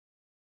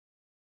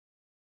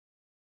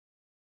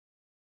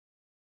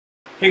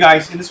Hey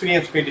guys, in this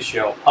video I'm going to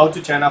show how to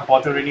turn off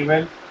auto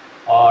renewal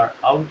or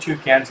how to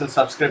cancel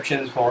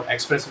subscriptions for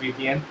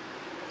ExpressVPN.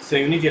 So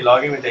you need to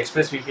log in with the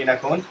ExpressVPN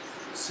account.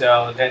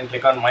 So then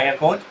click on my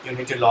account, you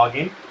need to log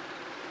in.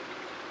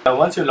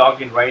 Once you log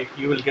in, right,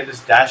 you will get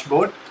this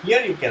dashboard.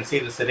 Here you can see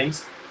the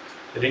settings,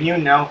 renew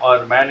now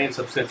or manage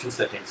subscription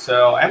settings.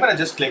 So I'm going to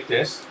just click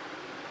this.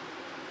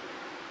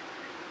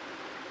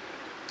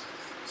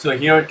 So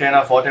here turn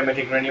off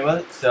automatic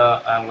renewal.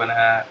 So I'm going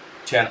to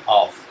turn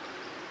off.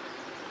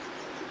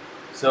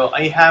 So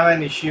I have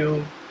an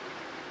issue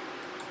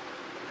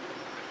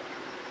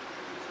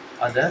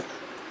other.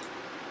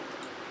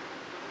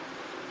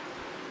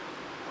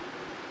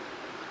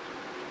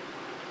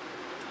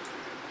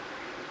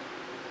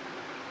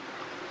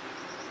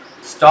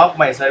 Stop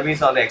my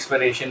service on the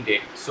expiration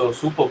date. So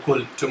super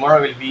cool.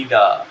 Tomorrow will be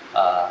the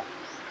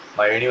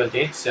my renewal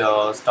date.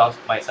 So stop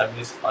my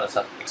service on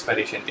the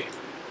expiration date.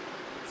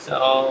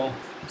 So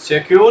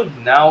secure.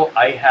 Now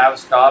I have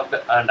stopped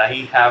and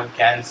I have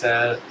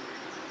cancelled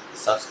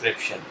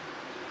subscription.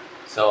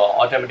 So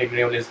automatic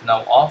renewal is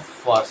now off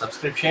for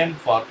subscription.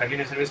 For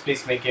continuous service,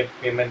 please make a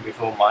payment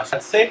before March.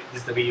 That's it.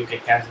 This is the way you can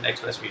cancel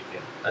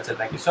ExpressVPN. That's it.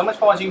 Thank you so much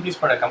for watching. Please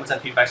put a comments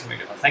and feedbacks in the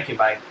video. Thank you.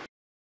 Bye.